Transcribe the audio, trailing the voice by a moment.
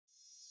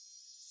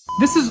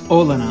This is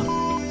Olena.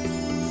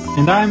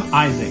 And I'm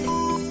Isaac.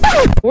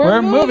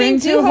 We're moving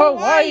to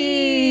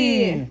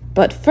Hawaii!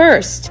 But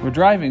first, we're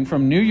driving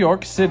from New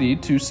York City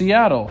to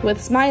Seattle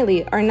with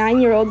Smiley, our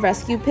 9-year-old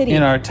rescue pitty,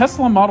 in our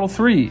Tesla Model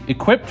 3,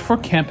 equipped for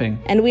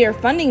camping. And we are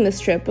funding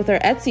this trip with our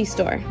Etsy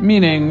store.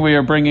 Meaning we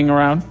are bringing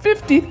around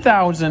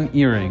 50,000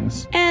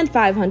 earrings. And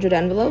 500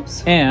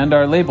 envelopes. And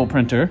our label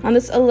printer. On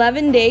this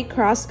 11-day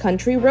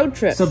cross-country road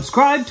trip.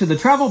 Subscribe to the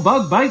Travel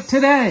Bug Bite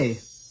today!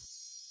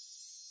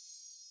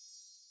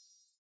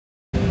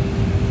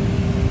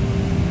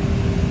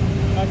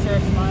 I'm not sure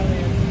if Smiley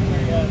is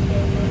here yet,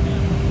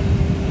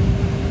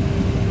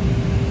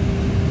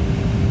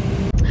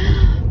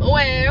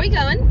 Where are we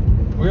going?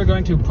 We're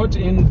going to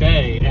Put-in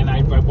Bay, and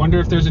I wonder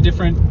if there's a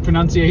different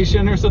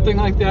pronunciation or something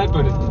like that,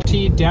 but it's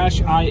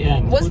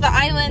T-I-N. Was the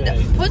island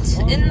Put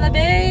in the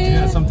Bay?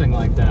 Yeah, something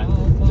like that.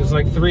 There's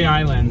like 3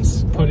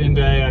 islands, Put-in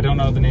Bay. I don't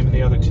know the name of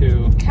the other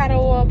 2.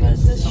 Catawba,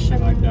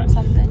 something like that.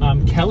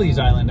 Something. Kelly's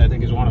Island, I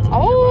think, is one of them.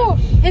 Oh,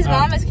 his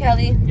mom is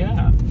Kelly.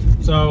 Yeah.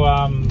 So,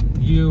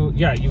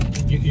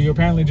 you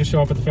apparently just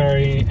show up at the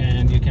ferry,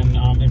 and you can,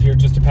 if you're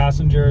just a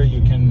passenger,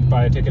 you can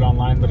buy a ticket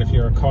online, but if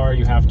you're a car,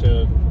 you have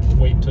to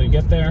wait until you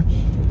get there.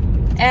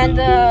 And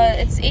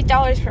it's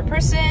 $8 per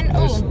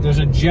person. There's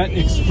a Jet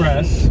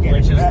Express,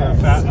 which is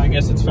I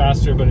guess it's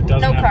faster, but it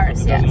doesn't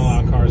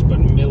allow cars. But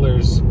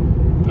Miller's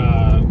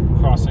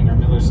Crossing or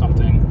Miller's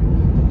something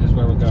is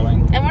where we're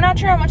going. And we're not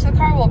sure how much the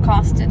car will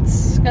cost.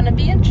 It's gonna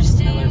be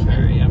interesting. Miller's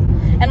Ferry, yeah.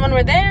 And when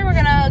we're there, we're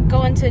gonna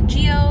go into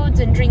Geodes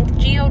and drink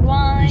Geode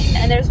wine,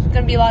 and there's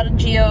gonna be a lot of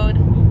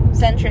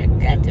Geode-centric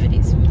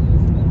activities.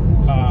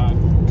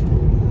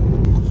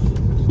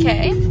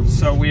 Okay.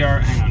 So we are,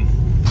 hang on,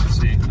 let's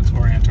see, let's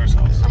orient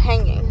ourselves.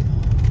 Hanging.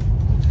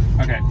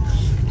 Okay,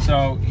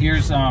 so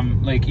here's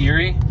Lake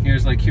Erie,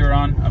 here's Lake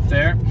Huron up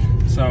there.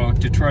 So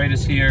Detroit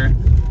is here,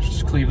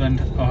 Cleveland,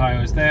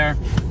 Ohio is there.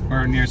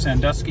 We're near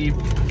Sandusky,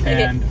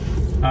 and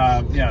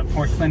yeah,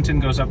 Port Clinton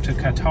goes up to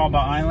Catawba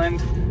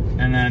Island,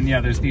 and then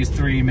yeah, there's these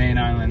 3 main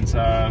islands: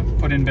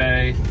 Put-in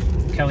Bay,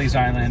 Kelly's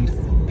Island,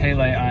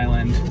 Pele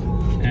Island,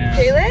 and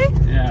Pele?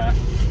 Yeah.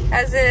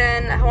 As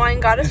in Hawaiian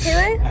goddess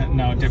Pele?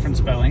 No, different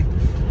spelling.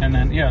 And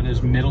then yeah,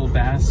 there's Middle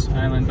Bass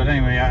Island. But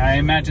anyway, I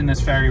imagine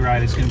this ferry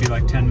ride is going to be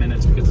like 10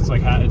 minutes because it's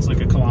like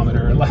a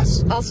kilometer or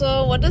less.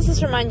 Also, what does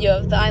this remind you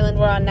of? The island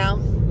we're on now?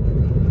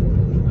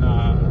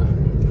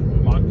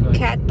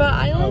 Catba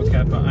Island? Oh,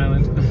 Catba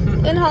Island.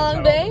 In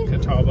Halong Bay?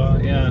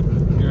 Catawba, yeah,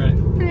 you're right.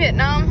 In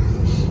Vietnam.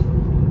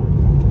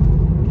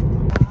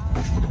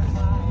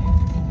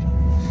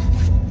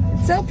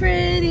 It's so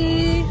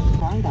pretty.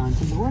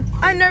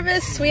 I'm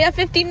nervous. We have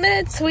 15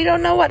 minutes. We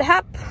don't know what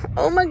happened.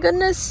 Oh my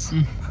goodness.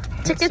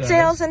 Ticket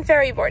sales and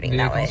ferry boarding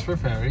that way. For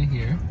ferry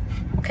here.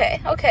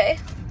 Okay, okay.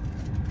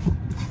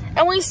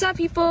 And we saw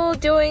people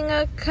doing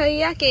a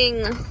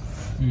kayaking.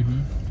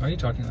 Why are you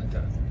talking like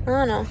that?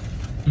 I don't know.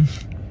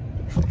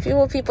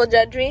 People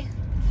judge me.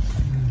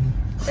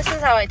 This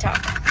is how I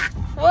talk.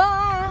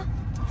 Whoa.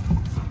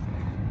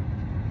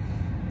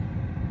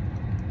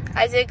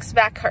 Isaac's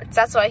back hurts.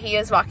 That's why he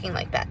is walking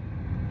like that.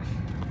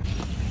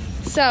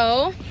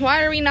 So,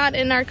 why are we not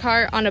in our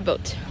car on a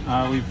boat?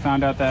 We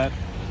found out that,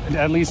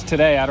 at least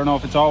today, I don't know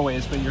if it's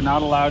always, but you're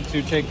not allowed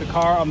to take the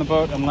car on the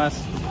boat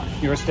unless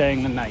you're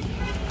staying the night.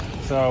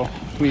 So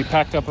we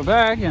packed up a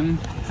bag and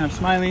have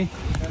Smiley.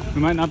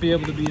 We might not be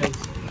able to be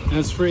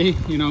as free,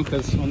 you know,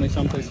 because only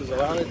some places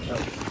allow it.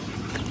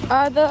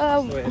 That's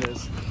the way it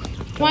is.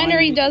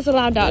 Winery does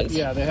allow dogs.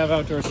 Yeah, they have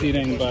outdoor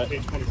seating, but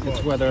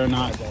it's whether or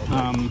not,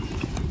 I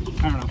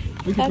don't know.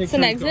 We can That's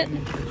an exit.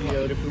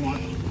 Geode if we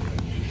want.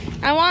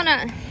 I want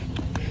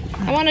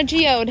a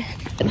Geode.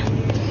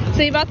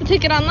 So you bought the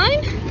ticket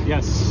online?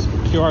 Yes,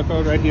 QR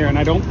code right here, and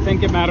I don't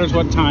think it matters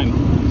what time,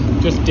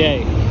 just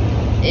day.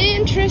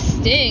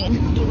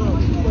 Interesting.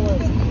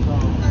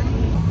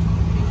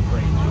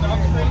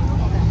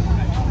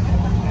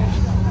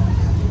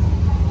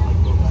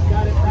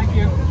 Got it, thank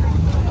you.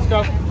 Let's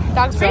go.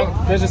 Dogs free?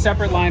 So there's a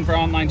separate line for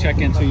online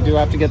check-in, so you do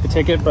have to get the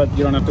ticket, but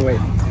you don't have to wait.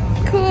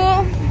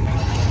 Cool.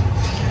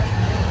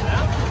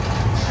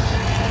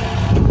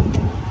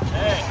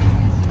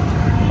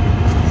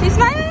 See,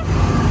 Smiley?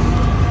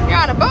 You're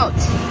on a boat.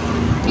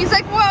 He's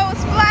like, whoa,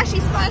 splashy,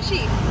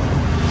 splashy.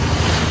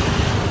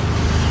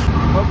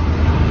 Oh.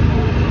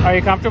 Are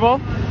you comfortable?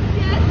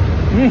 Yes.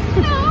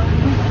 No.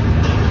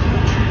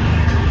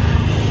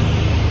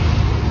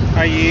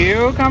 Are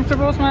you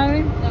comfortable,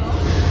 Smiley? No.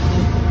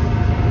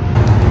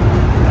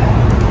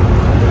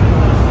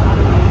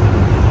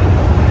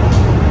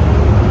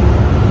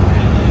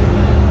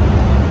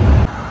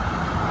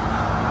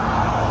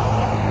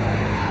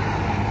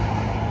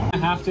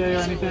 Half day or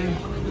anything?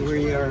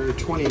 We are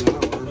 20 an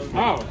hour.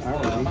 Oh.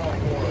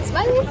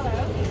 Smiley?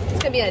 It's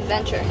gonna be an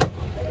adventure.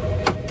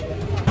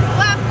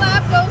 Flap,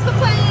 flap goes the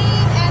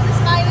plane and the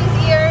Smiley's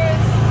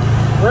ears.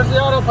 Where's the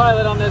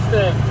autopilot on this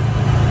thing?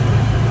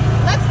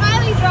 Let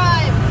Smiley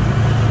drive.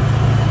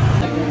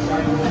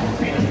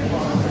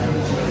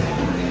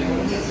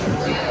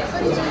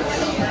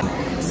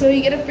 So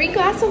you get a free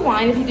glass of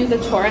wine if you do the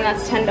tour, and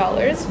that's $10.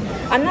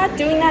 I'm not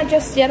doing that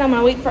just yet. I'm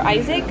gonna wait for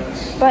Isaac.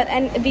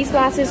 And these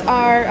glasses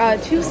are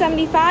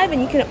 $2.75,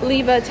 and you can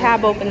leave a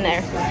tab open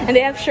there. And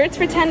they have shirts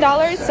for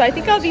 $10, so I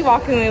think I'll be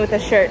walking away with a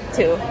shirt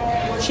too.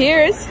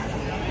 Cheers.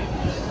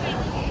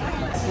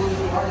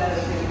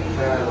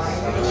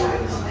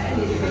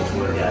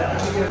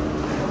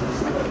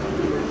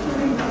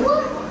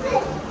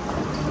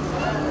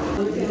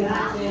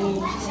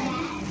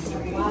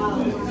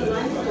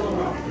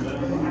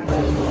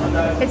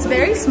 It's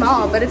very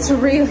small, but it's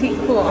really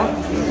cool.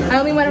 I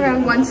only went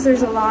around once.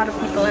 There's a lot of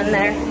people in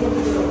there,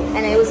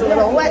 and it was a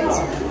little wet,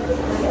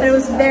 but it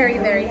was very,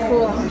 very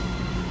cool.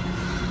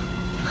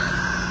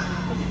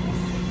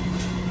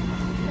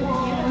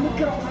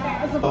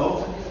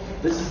 So,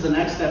 this is the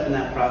next step in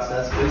that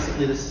process.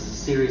 Basically, this is a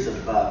series of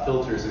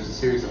filters. There's a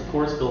series of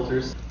coarse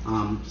filters.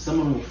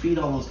 Someone will feed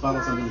all those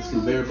bottles onto this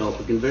conveyor belt.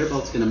 The conveyor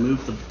belt's going to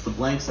move the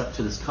blanks up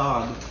to this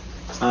cog.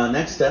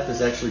 Next step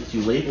is actually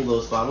to label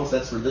those bottles.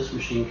 That's where this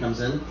machine comes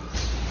in.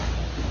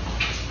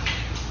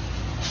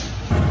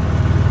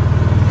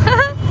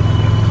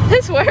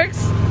 This works.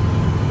 Is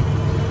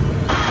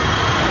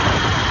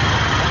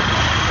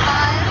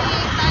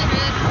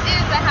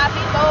a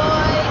happy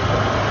boy.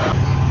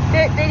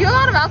 They do a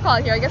lot of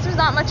alcohol here. I guess there's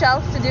not much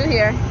else to do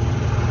here.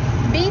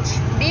 Beach,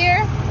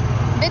 beer,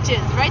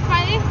 bitches. Right,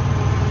 Smiley?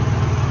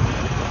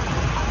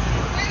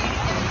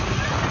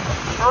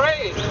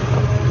 Great.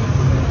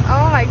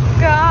 Oh my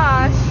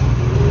gosh.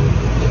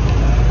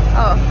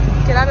 Oh,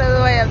 get out of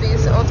the way of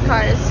these old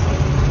cars.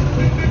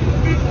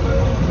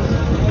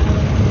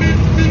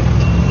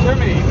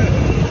 Germany.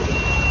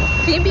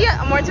 Can you be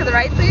more to the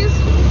right, please?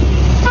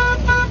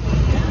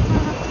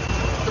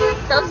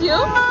 That was you?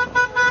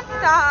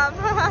 Stop.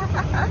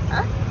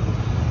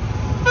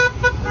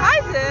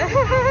 Isaac.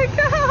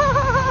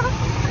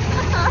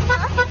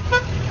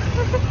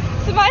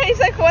 Somebody's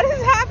like, what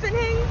is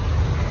happening?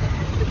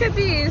 Look at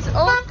these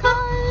old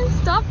cars.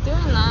 Stop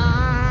doing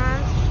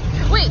that.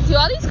 Wait, do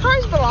all these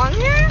cars belong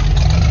here?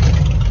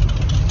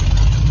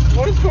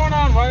 What is going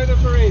on? Why are there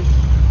parades?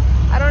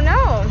 I don't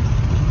know.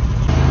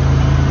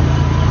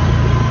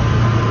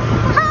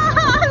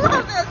 I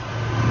love this.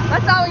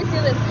 Let's always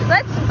do this.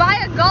 Let's buy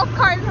a golf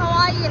cart in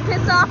Hawaii and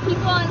piss off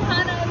people on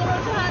Hana and the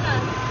road to Hana.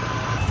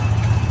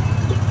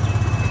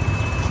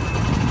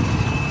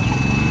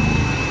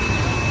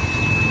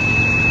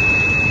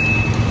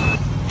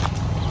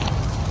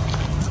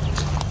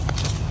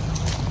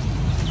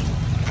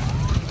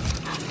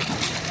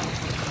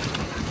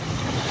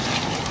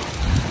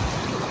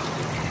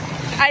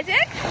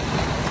 Isaac?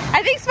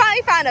 I think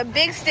Smiley found a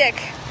big stick.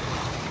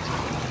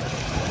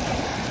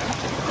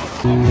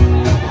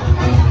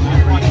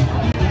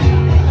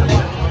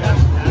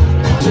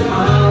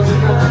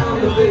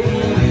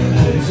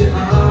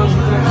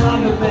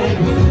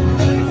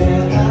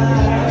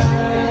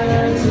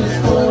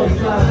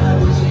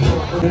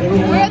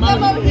 We're at the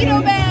Mojito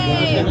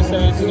Bay!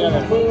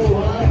 Together.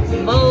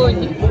 Oh,